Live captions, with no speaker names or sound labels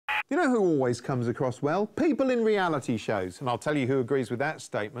You know who always comes across well? People in reality shows. And I'll tell you who agrees with that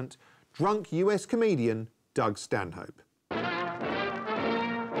statement. Drunk US comedian Doug Stanhope.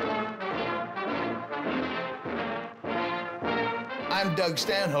 I'm Doug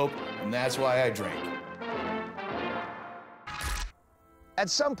Stanhope, and that's why I drink. At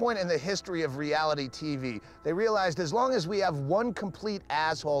some point in the history of reality TV, they realized as long as we have one complete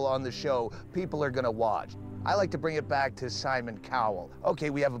asshole on the show, people are gonna watch. I like to bring it back to Simon Cowell. Okay,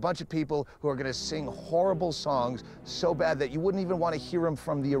 we have a bunch of people who are gonna sing horrible songs so bad that you wouldn't even want to hear them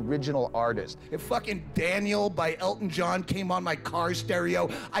from the original artist. If fucking Daniel by Elton John came on my car stereo,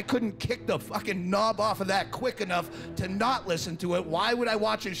 I couldn't kick the fucking knob off of that quick enough to not listen to it. Why would I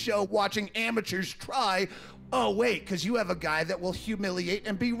watch a show watching amateurs try? Oh, wait, because you have a guy that will humiliate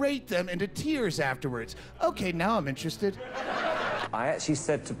and berate them into tears afterwards. Okay, now I'm interested. I actually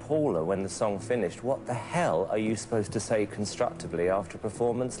said to Paula when the song finished, what the hell are you supposed to say constructively after a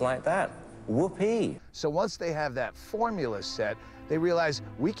performance like that? Whoopee. So once they have that formula set, they realize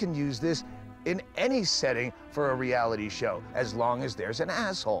we can use this in any setting for a reality show, as long as there's an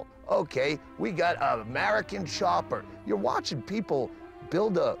asshole. Okay, we got an American Chopper. You're watching people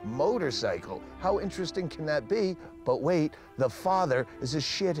build a motorcycle. How interesting can that be? But wait, the father is a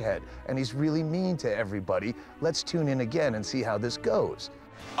shithead, and he's really mean to everybody. Let's tune in again and see how this goes.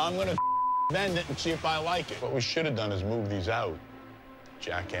 I'm gonna bend it and see if I like it. What we should have done is move these out,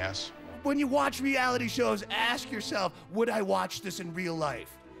 jackass. When you watch reality shows, ask yourself, would I watch this in real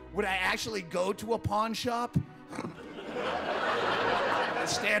life? Would I actually go to a pawn shop?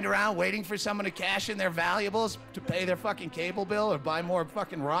 Stand around waiting for someone to cash in their valuables to pay their fucking cable bill or buy more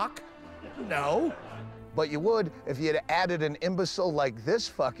fucking rock? No. But you would if you had added an imbecile like this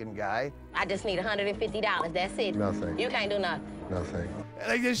fucking guy. I just need $150, that's it. Nothing. You can't do nothing. Nothing.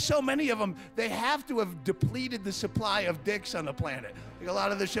 Like, there's so many of them, they have to have depleted the supply of dicks on the planet. Like, a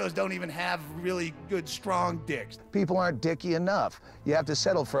lot of the shows don't even have really good, strong dicks. People aren't dicky enough. You have to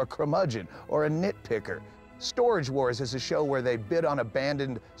settle for a curmudgeon or a nitpicker. Storage Wars is a show where they bid on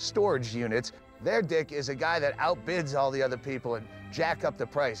abandoned storage units. Their dick is a guy that outbids all the other people and jack up the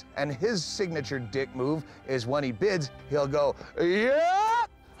price. And his signature dick move is when he bids, he'll go, yeah!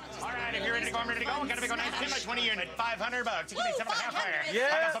 All right, if you're ready to go, I'm ready to go. Got a big old nice 10 by 20 unit, $500. You give me 7.5 there.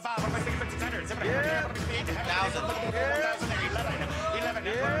 Yeah. I got 5, 600, 700, 1,000, 11,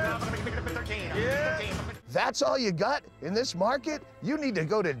 13. Yeah. That's all you got in this market? You need to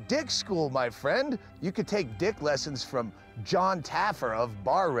go to dick school, my friend. You could take dick lessons from John Taffer of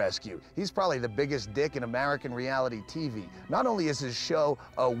Bar Rescue. He's probably the biggest dick in American reality TV. Not only is his show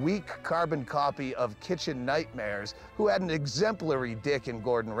a weak carbon copy of Kitchen Nightmares, who had an exemplary dick in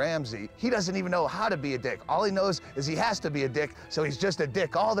Gordon Ramsay, he doesn't even know how to be a dick. All he knows is he has to be a dick, so he's just a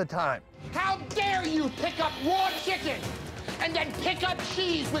dick all the time. How dare you pick up raw chicken and then pick up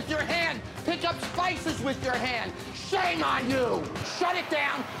cheese with your hand, pick up spices with your hand. Shame on you. Shut it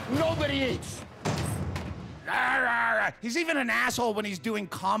down. Nobody eats. He's even an asshole when he's doing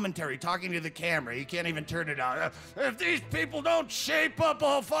commentary, talking to the camera. He can't even turn it on. If these people don't shape up,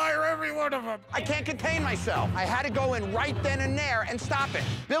 I'll fire every one of them. I can't contain myself. I had to go in right then and there and stop it.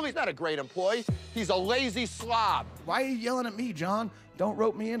 Billy's not a great employee. He's a lazy slob. Why are you yelling at me, John? Don't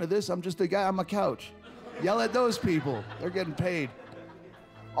rope me into this. I'm just a guy on my couch. Yell at those people. They're getting paid.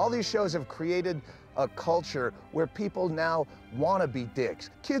 All these shows have created a culture where people now want to be dicks.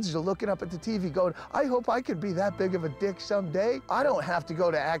 Kids are looking up at the TV going, I hope I can be that big of a dick someday. I don't have to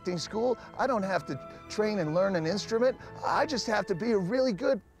go to acting school. I don't have to train and learn an instrument. I just have to be a really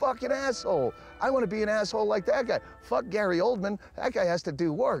good fucking asshole. I want to be an asshole like that guy. Fuck Gary Oldman. That guy has to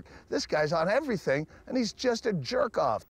do work. This guy's on everything, and he's just a jerk off.